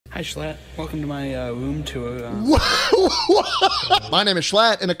Hi, Schlatt. Welcome to my room tour. My name is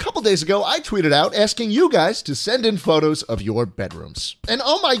Schlatt, and a couple days ago, I tweeted out asking you guys to send in photos of your bedrooms. And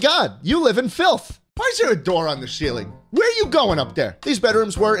oh my God, you live in filth. Why is there a door on the ceiling? Where are you going up there? These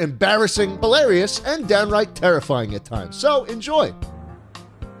bedrooms were embarrassing, hilarious, and downright terrifying at times. So enjoy.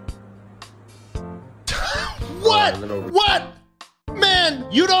 What? What? Man,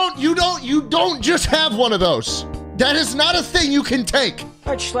 you don't just have one of those. That is not a thing you can take.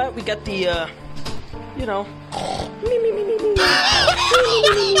 All right, Schlatt, we got the, you know,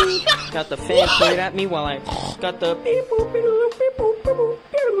 got the fan playing at me while I got the.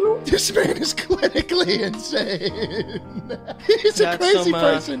 This man is clinically insane. He's a crazy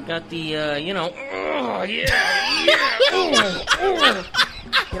person. Got the, you know, you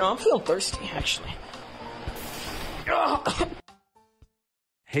know, I'm feeling thirsty, actually.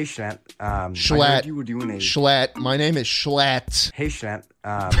 Hey, Schlatt. Schlatt. I heard you were doing a... Schlatt. My name is Schlatt. Hey, Schlatt.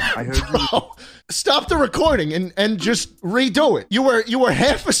 I heard you... Bro, stop the recording and just redo it. You were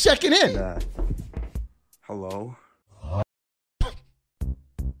half a second in. Hello?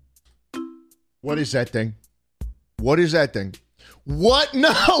 What is that thing? What is that thing? What?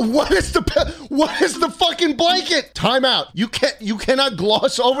 No. What is the fucking blanket? Time out. You cannot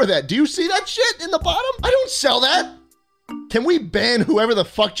gloss over that. Do you see that shit in the bottom? I don't sell that. Can we ban whoever the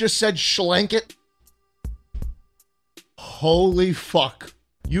fuck just said schlanket? Holy fuck.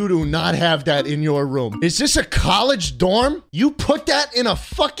 You do not have that in your room. Is this a college dorm? You put that in a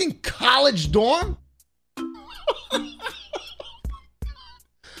fucking college dorm?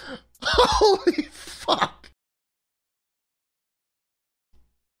 Holy fuck.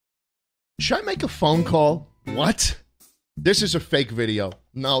 Should I make a phone call? What? This is a fake video.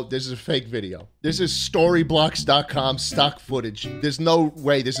 No, this is a fake video. This is storyblocks.com stock footage. There's no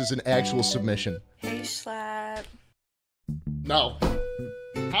way this is an actual submission. Hey, Schlatt. No.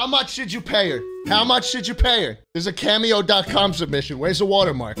 How much did you pay her? How much did you pay her? There's a cameo.com submission. Where's the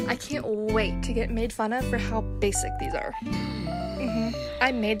watermark? I can't wait to get made fun of for how basic these are.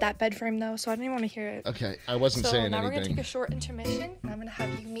 I made that bed frame though, so I didn't even want to hear it. Okay, I wasn't saying anything. So now we're gonna take a short intermission, and I'm gonna have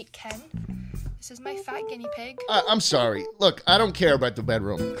you meet Ken. This is my fat guinea pig. I'm sorry. Look, I don't care about the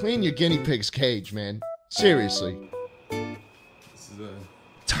bedroom. Clean your guinea pig's cage, man. Seriously.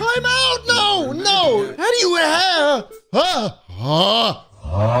 Time out! No! How do you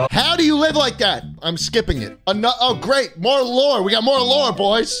How do you live like that? I'm skipping it. Oh, great. More lore. We got more lore,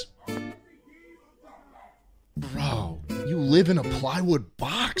 boys. Bro, you live in a plywood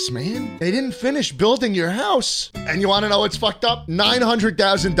box, man. They didn't finish building your house. And you want to know what's fucked up?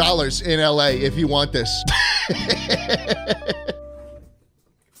 $900,000 in LA if you want this.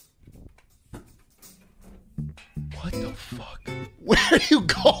 What the fuck? Where are you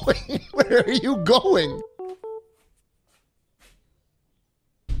going? Where are you going?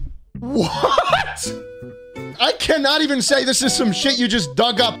 What? I cannot even say this is some shit you just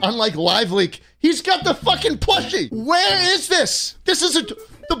dug up, unlike LiveLeak. He's got the fucking plushie. Where is this?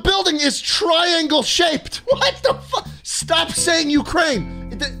 The building is triangle shaped. What the fuck? Stop saying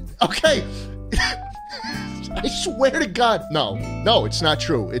Ukraine. Okay. I swear to God. No, it's not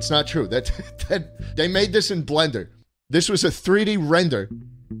true. It's not true. That they made this in Blender. This was a 3D render.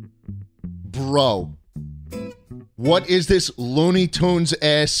 Bro. What is this Looney Tunes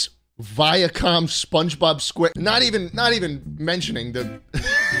ass Viacom SpongeBob Square? Not even mentioning the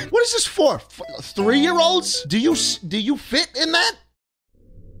what is this for? 3-year-olds? Do you fit in that?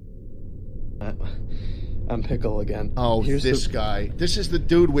 I'm Pickle again. Oh, here's this guy. This is the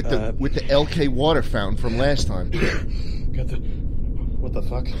dude with the LK water fountain from last time. Got the what the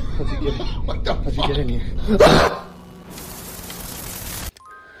fuck? How'd you get? What the How'd fuck? you get in here?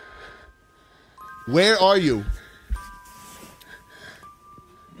 Where are you?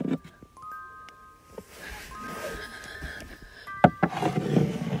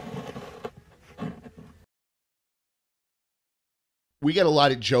 We get a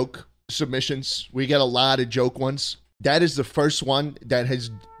lot of joke submissions. We get a lot of joke ones. That is the first one that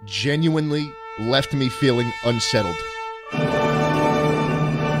has genuinely left me feeling unsettled.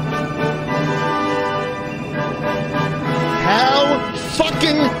 How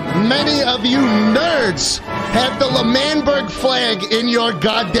fucking many of you nerds have the L'Manberg flag in your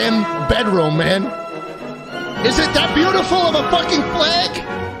goddamn bedroom, man? Is it that beautiful of a fucking flag?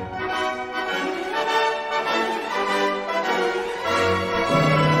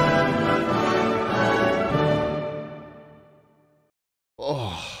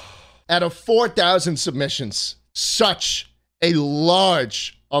 Oh. Out of 4,000 submissions, such a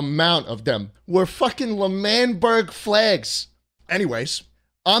large amount of them were fucking L'Manberg flags. Anyways,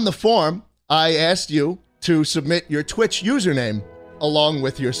 on the form, I asked you to submit your Twitch username. along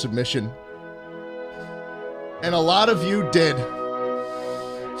with your submission. And a lot of you did.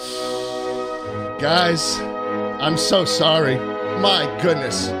 Guys, I'm so sorry. My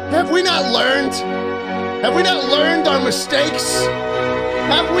goodness. Have we not learned? Have we not learned our mistakes?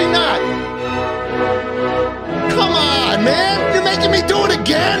 Have we not? Come on, man. You're making me do it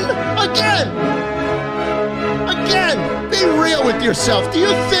again? Again. Be real with yourself. Do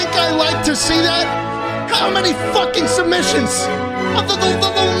you think I like to see that? How many fucking submissions of the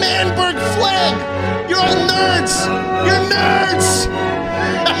Manberg flag? You're all nerds. You're nerds.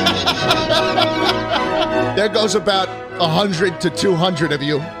 There goes about 100 to 200 of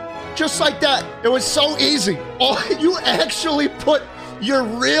you. Just like that. It was so easy. Oh, you actually put your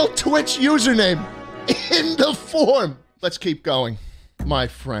real Twitch username in the form. Let's keep going. My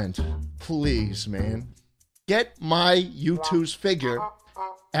friend, please, man. Get my U2's figure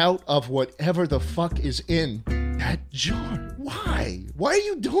out of whatever the fuck is in that jar. Why? Why are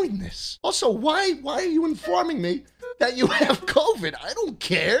you doing this? Also, why are you informing me that you have COVID? I don't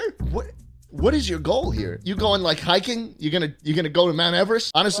care. What is your goal here? You going like hiking? You're gonna go to Mount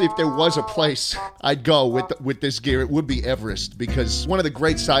Everest? Honestly, if there was a place I'd go with this gear, it would be Everest, because one of the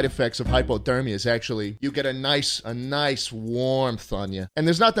great side effects of hypothermia is actually you get a nice warmth on you. And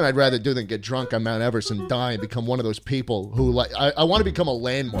there's nothing I'd rather do than get drunk on Mount Everest and die and become one of those people who like I want to become a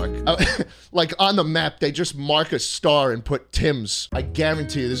landmark. Like on the map, they just mark a star and put Tim's. I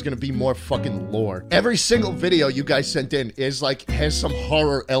guarantee you, there's gonna be more fucking lore. Every single video you guys sent in is like has some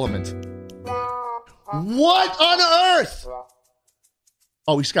horror element. What on earth?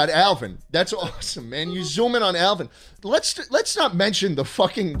 Oh, he's got Alvin. That's awesome, man. You zoom in on Alvin. Let's not mention the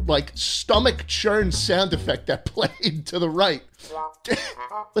fucking like stomach churn sound effect that played to the right.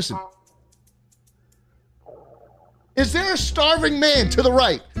 Listen. Is there a starving man to the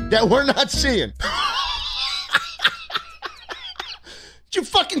right that we're not seeing? Did you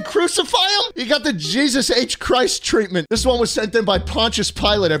fucking crucify him? You got the Jesus H. Christ treatment. This one was sent in by Pontius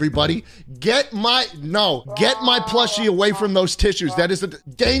Pilate, everybody. Get my plushie away from those tissues. That is a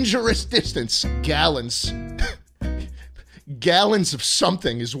dangerous distance. Gallons. Gallons of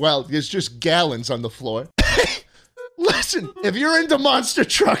something as well. There's just gallons on the floor. Listen, if you're into monster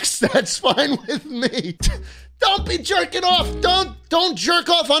trucks, that's fine with me. Don't be jerking off. Don't jerk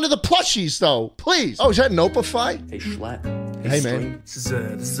off onto the plushies, though. Please. Oh, is that an Opify? Hey, Schlatt. Hey, man. This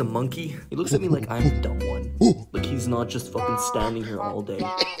is a monkey. He looks at me like I'm the dumb one. Like he's not just fucking standing here all day.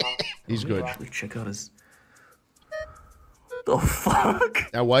 He's good. Actually, check out his... The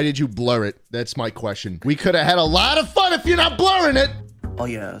fuck? Now, why did you blur it? That's my question. We could have had a lot of fun if you're not blurring it. Oh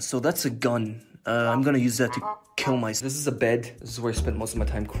yeah, so that's a gun. I'm gonna use that to kill myself. This is a bed. This is where I spent most of my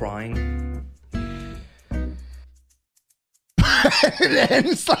time crying. It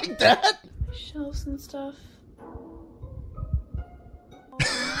ends like that? Shelves and stuff.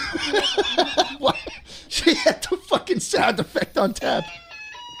 What? She had the fucking sound effect on tap.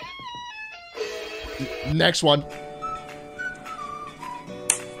 Next one.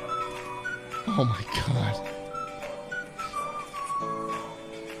 Oh my god.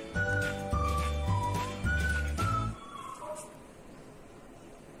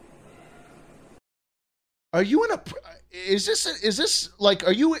 Are you in a... Is this like,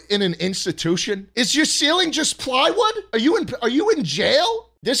 are you in an institution? Is your ceiling just plywood? Are you in jail?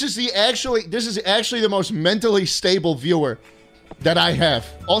 This is actually the most mentally stable viewer that I have.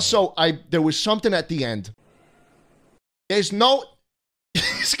 Also, there was something at the end. There's no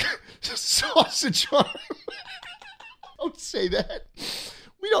sausage arm. Don't say that.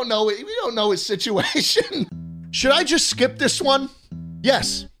 We don't know it. We don't know his situation. Should I just skip this one?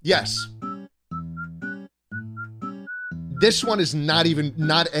 Yes. This one is not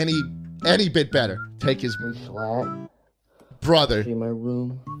any bit better. Take his move. Schlatt. Brother. In my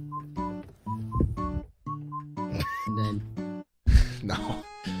room. And then... No.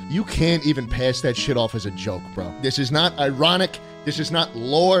 You can't even pass that shit off as a joke, bro. This is not ironic. This is not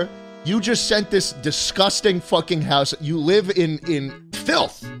lore. You just sent this disgusting fucking house. You live in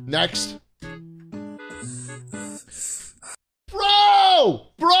filth. Next. Bro!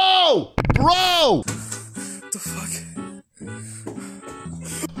 The fuck?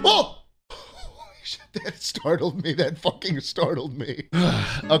 Oh! That startled me. That fucking startled me.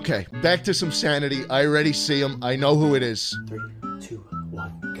 Okay, back to some sanity. I already see him. I know who it is. 3, 2,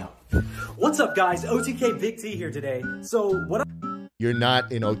 1, go. What's up, guys? OTK Big T here today. So, what You're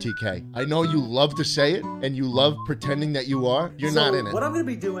not in OTK. I know you love to say it, and you love pretending that you are. You're not in it. What I'm going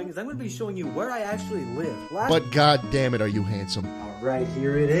to be doing is I'm going to be showing you where I actually live. But god damn it, are you handsome. All right,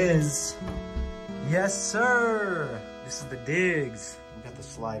 here it is. Yes, sir. This is the digs. We got the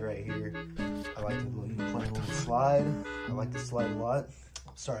slide right here. I like the little playing little slide. I like the slide a lot.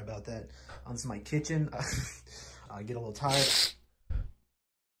 Sorry about that. This is my kitchen. I get a little tired.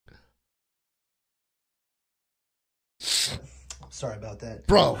 Sorry about that.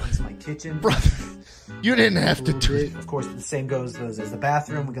 Bro. This is my kitchen. Bro. You didn't have to do it. Of course, the same goes as the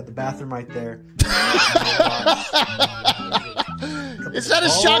bathroom. We got the bathroom right there. Is that a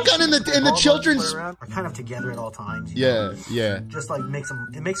shotgun in the children's? Are kind of together at all times. Yeah, yeah. Just like makes them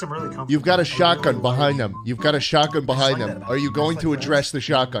really comfortable. You've got a shotgun behind them. You've got a shotgun behind them. Are you going to address the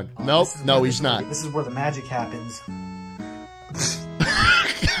shotgun? Nope. No, he's not. This is where the magic happens.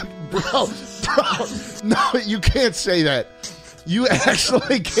 Bro, no, you can't say that. You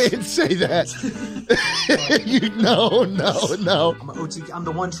actually can't say that. No. I'm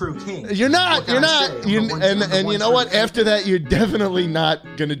the one true king. You're not. And you know what? After that, you're definitely not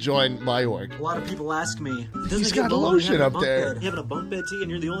gonna join my org. A lot of people ask me, he's got lotion up there. You having a bunk bed, T,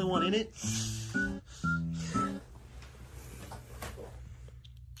 and you're the only one in it?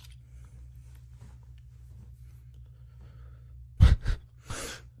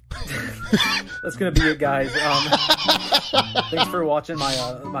 That's gonna be it, guys. Thanks for watching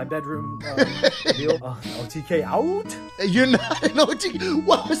my bedroom video. OTK out. You're not an OTK.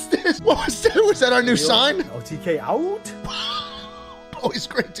 What was this? What was that? Was that our new sign? OTK out. Always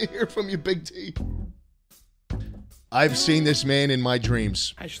great to hear from you, Big T. I've seen this man in my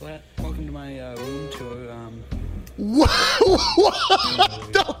dreams. Hi, Schlatt. Welcome to my room tour. What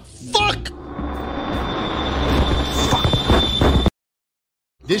the fuck?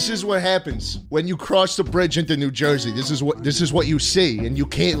 This is what happens when you cross the bridge into New Jersey. This is what you see, and you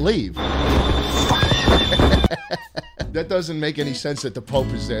can't leave. That doesn't make any sense that the Pope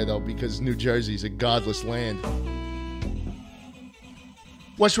is there, though, because New Jersey's a godless land.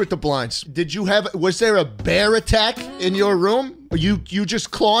 What's with the blinds? Was there a bear attack in your room? Are you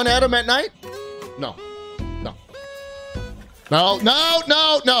just clawing at him at night? No.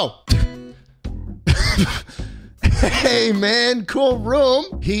 Hey man, cool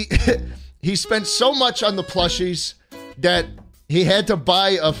room. He spent so much on the plushies that he had to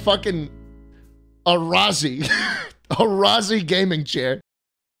buy a Rozzy a Rozzy gaming chair.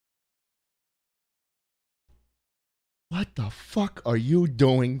 What the fuck are you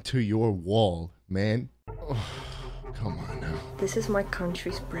doing to your wall, man? Oh, come on now. This is my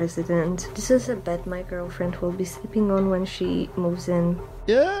country's president. This is a bed my girlfriend will be sleeping on when she moves in.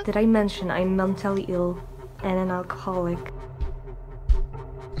 Yeah? Did I mention I'm mentally ill and an alcoholic?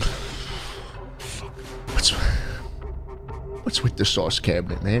 What's with the sauce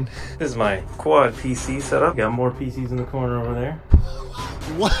cabinet, man? This is my quad PC setup. Got more PCs in the corner over there.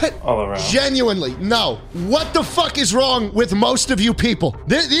 What? All around. Genuinely, no. What the fuck is wrong with most of you people?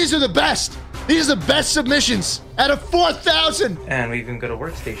 These are the best. These are the best submissions out of 4,000. And we even got a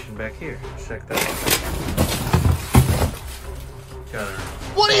workstation back here. Check that out. Got our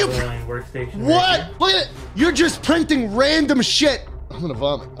what are you? Workstation. What? Right Look at it. You're just printing random shit. I'm gonna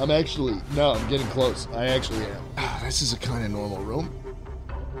vomit. I'm getting close. I actually am. This is a kind of normal room.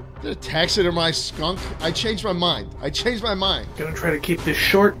 Did a taxidermy skunk? I changed my mind. Gonna try to keep this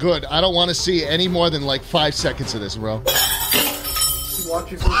short. Good. I don't want to see any more than like 5 seconds of this, bro.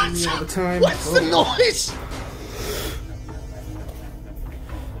 Watch it all the time. What's the noise?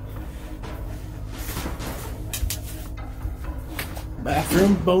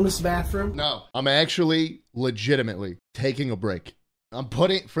 Bathroom? Bonus bathroom? No. I'm actually legitimately taking a break. I'm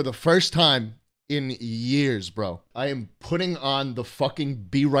putting, for the first time in years, bro, I am putting on the fucking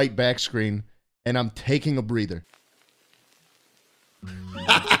Be Right Back screen and I'm taking a breather.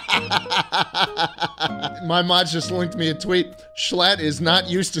 My mods just linked me a tweet. Schlatt is not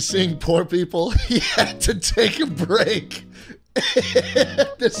used to seeing poor people. He had to take a break.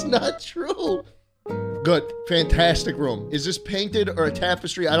 That's not true. Good. Fantastic room. Is this painted or a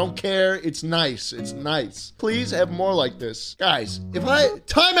tapestry? I don't care. It's nice. It's nice. Please have more like this. Guys,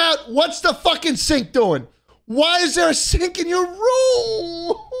 time out. What's the fucking sink doing? Why is there a sink in your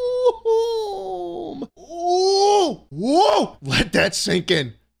room? Ooh. Whoa. Let that sink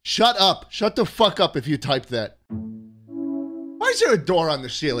in. Shut up. Shut the fuck up if you typed that. Why is there a door on the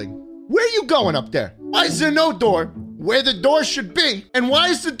ceiling? Where are you going up there? Why is there no door where the door should be? And why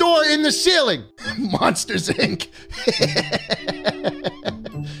is the door in the ceiling? Monsters, Inc.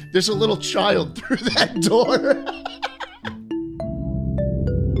 There's a little child through that door.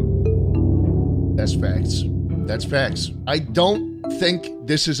 That's facts. That's facts. I don't think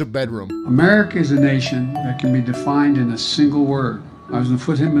this is a bedroom. America is a nation that can be defined in a single word. I was in the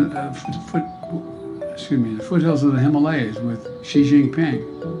foothills of the Himalayas with Xi Jinping.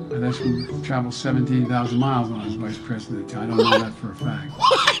 I That's going to travel 17,000 miles when I was vice president. I don't know that for a fact.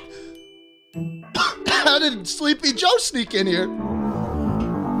 What? How did Sleepy Joe sneak in here?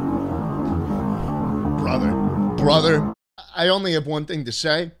 Brother, I only have one thing to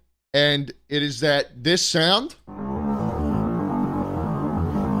say, and it is that this sound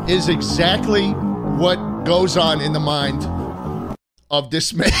is exactly what goes on in the mind of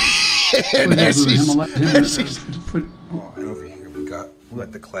this man. And over here we got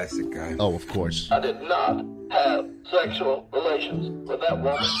the classic guy. Oh, of course. I did not have sexual relations with that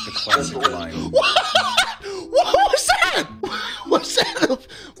woman. The classic line. What was that?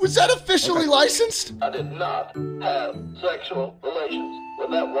 Was that officially licensed? I did not have sexual relations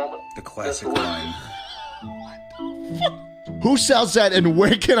with that woman. The classic line. Who sells that and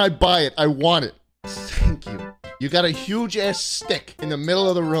where can I buy it? I want it. Thank you. You got a huge ass stick in the middle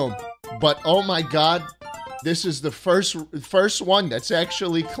of the room, but oh my God, this is the first one that's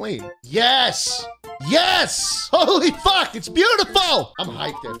actually clean. Yes! Yes! Holy fuck, it's beautiful! I'm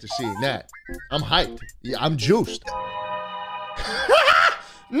hyped after seeing that. I'm hyped. Yeah, I'm juiced.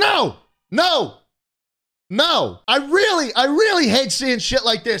 No! I really hate seeing shit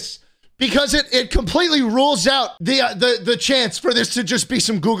like this because it completely rules out the chance for this to just be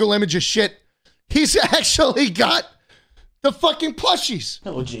some Google Images shit. He's actually got the fucking plushies.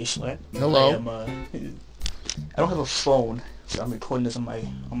 Hello, jschlatt. Hello. I don't have a phone, so I'm recording this on my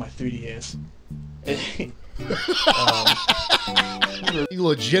 3DS. You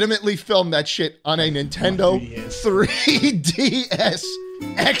legitimately filmed that shit on a Nintendo 3DS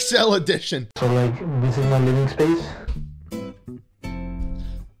XL edition. So like, this is my living space.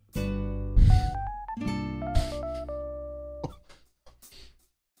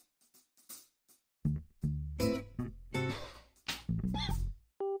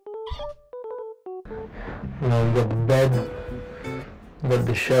 You know, you got the bed, you got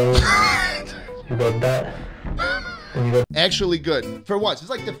the show, you got that, and you got... Actually good. For once,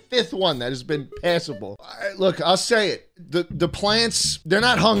 it's like the fifth one that has been passable. Look, I'll say it. The plants, they're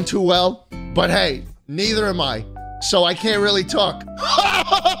not hung too well, but hey, neither am I. So I can't really talk.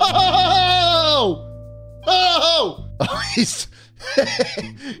 Oh, he's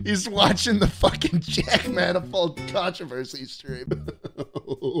watching the fucking Jack Manifold controversy stream.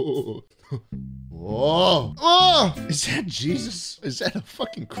 Oh, is that Jesus? Is that a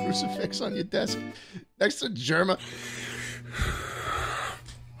fucking crucifix on your desk next to Germa?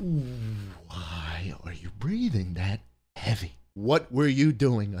 Why are you breathing that heavy? What were you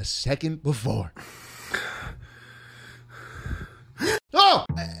doing a second before? Oh,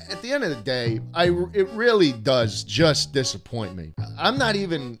 at the end of the day, it really does just disappoint me. I'm not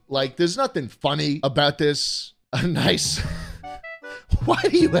even like, there's nothing funny about this. A nice. Why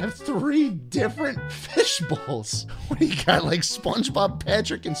do you have 3 different fish bowls? What do you got, like SpongeBob,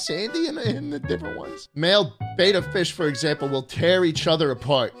 Patrick, and Sandy in the different ones? Male beta fish, for example, will tear each other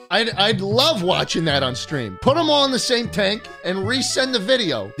apart. I'd love watching that on stream. Put them all in the same tank and resend the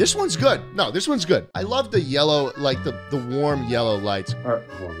video. This one's good. No, this one's good. I love the yellow, like the warm yellow lights. All right,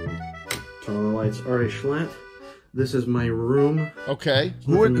 hold on. Turn on the lights. All right, Schlatt. This is my room. Okay.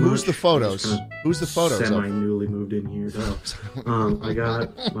 Who's the photos? Who's the photos? Semi-newly moved in here. So, I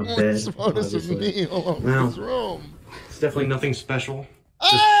got my bed. Photos of me all over this room. It's definitely nothing special.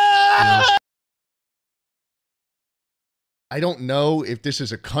 I don't know if this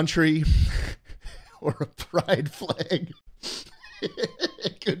is a country or a pride flag.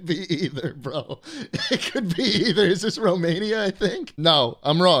 It could be either, bro. It could be either. Is this Romania, I think? No,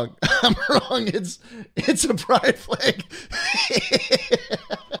 I'm wrong. I'm wrong. It's a pride flag.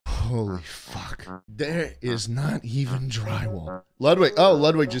 Holy fuck. There is not even drywall. Ludwig. Oh,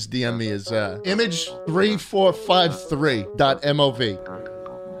 Ludwig just DM'd me his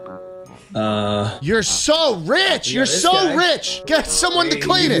image3453.mov. You're so rich. You're so rich. Get someone to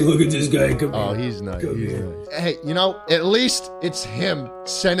clean it. Look at this guy. Oh, he's nice. He's nice. Hey, you know, at least it's him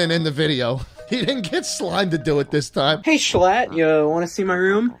sending in the video. He didn't get Slime to do it this time. Hey, Schlatt, you want to see my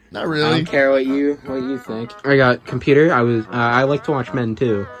room? Not really. I don't care what you think. I got computer. I like to watch men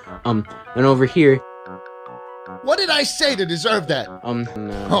too. And over here. What did I say to deserve that? No.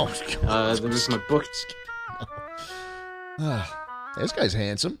 Oh, there's my books. This guy's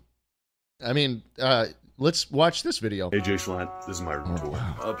handsome. I mean, let's watch this video. Hey, jschlatt, this is my room tour.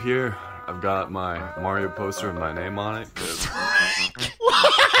 Wow. Up here, I've got my Mario poster and my name on it.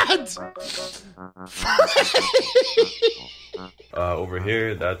 What? Over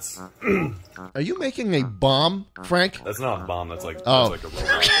here, that's... Are you making a bomb, Frank? That's not a bomb, that's like, oh. That's like a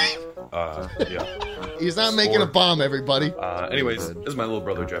robot. Yeah. He's not making a bomb, everybody. Anyways, this is my little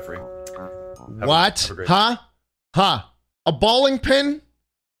brother, Jeffrey. What? Huh? A bowling pin?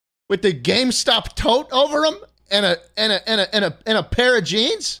 with the GameStop tote over him and a pair of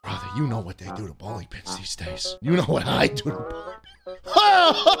jeans? Brother, you know what they do to bowling pins these days. You know what I do to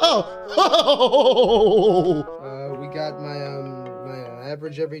bowling. We got my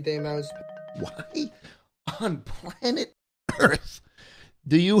average everyday mouse. Why on planet Earth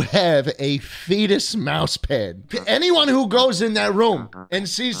do you have a fetus mouse pad? Anyone who goes in that room and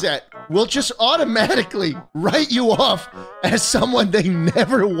sees that will just automatically write you off as someone they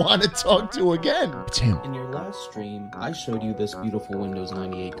never want to talk to again. It's him. In your last stream, I showed you this beautiful Windows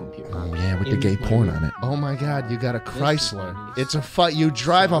 98 computer. Oh yeah, with the gay porn on it. Oh my God, you got a Chrysler. It's a you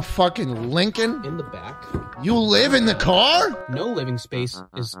drive a fucking Lincoln? In the back. You live in the car? No living space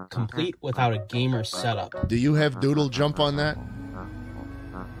is complete without a gamer setup. Do you have Doodle jump on that?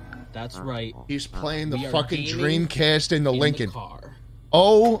 That's right. He's playing the We are fucking gaming Dreamcast in the Lincoln. car.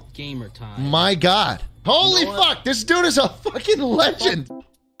 Oh Gamer time. my God. Holy You know what? fuck, this dude is a fucking legend.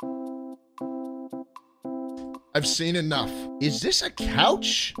 I've seen enough. Is this a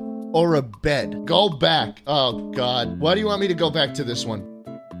couch or a bed? Go back. Oh God. Why do you want me to go back to this one?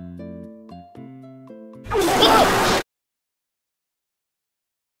 Ah!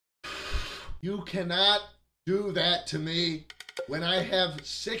 You cannot do that to me when I have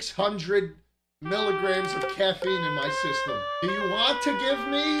 600 milligrams of caffeine in my system. Do you want to give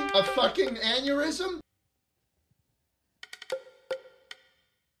me a fucking aneurysm?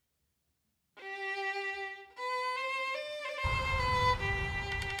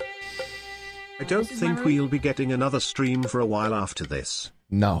 I don't think we'll be getting another stream for a while after this.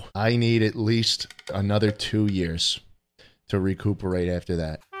 No, I need at least another 2 years to recuperate after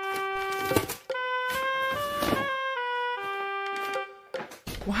that.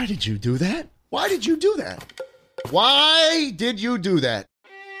 Why did you do that? Why did you do that? Why did you do that?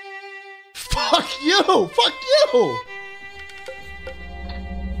 Fuck you! Fuck you!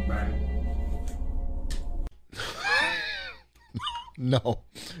 No.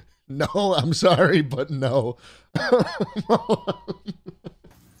 No, I'm sorry, but no.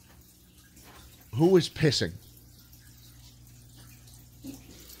 Who is pissing?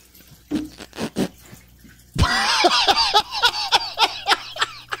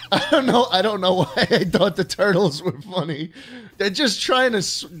 I don't know why I thought the turtles were funny. They're just trying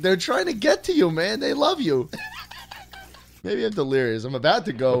to get to you, man. They love you. Maybe I'm delirious. I'm about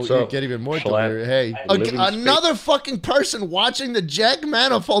to go get even more delirious. Hey, another fucking person watching the Jack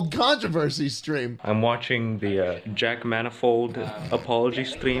Manifold controversy stream. I'm watching the Jack Manifold apology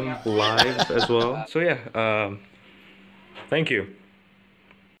stream live as well. So yeah, thank you.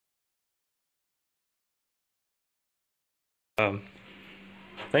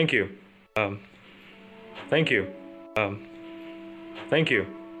 Thank you. Thank you. Thank you.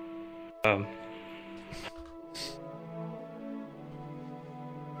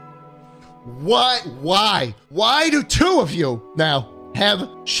 Why do two of you now have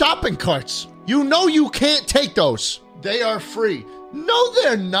shopping carts? You know you can't take those. They are free. No,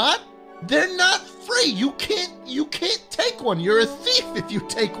 they're not. They're not free. You can't take one. You're a thief if you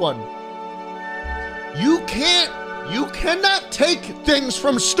take one. You cannot take things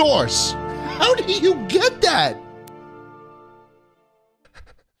from stores. How do you get that?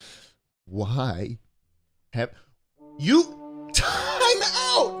 Why have you... Time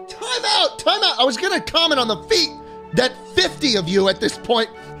out! I was gonna comment on the feet that 50 of you at this point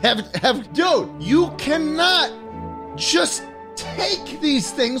have... Dude, you cannot just take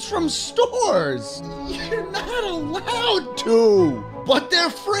these things from stores. You're not allowed to. But they're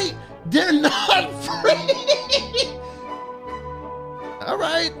free. They're not free. All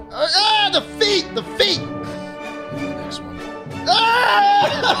right. The feet. The next one.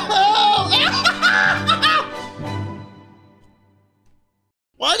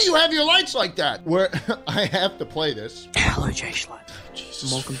 Why do you have your lights like that? Where I have to play this. Hello, jschlattLIVE.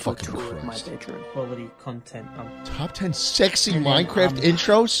 Jesus Welcome to a fucking tour of my Christ. bedroom. Quality content. Top 10 sexy And then, Minecraft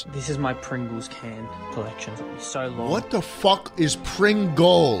intros? This is my Pringles can collection. It's so long. What the fuck is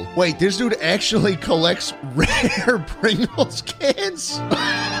Pringle? Wait, this dude actually collects rare Pringles cans?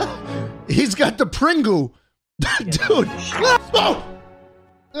 He's got the Pringle. Dude.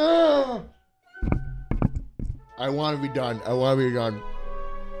 Oh! I want to be done.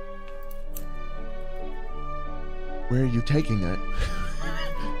 Where are you taking that?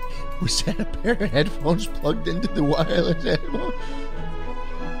 Was that a pair of headphones plugged into the wireless headphone?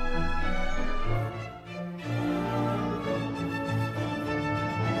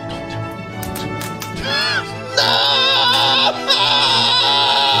 No!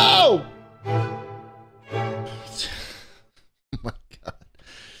 Oh my God.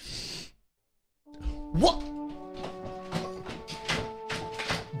 What?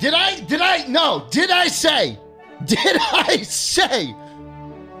 Did I say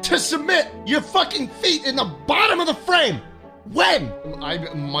to submit your fucking feet in the bottom of the frame? When?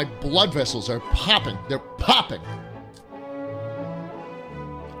 My blood vessels are popping. They're popping.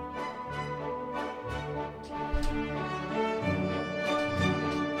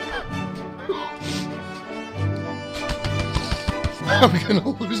 I'm gonna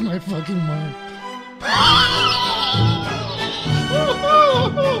lose my fucking mind.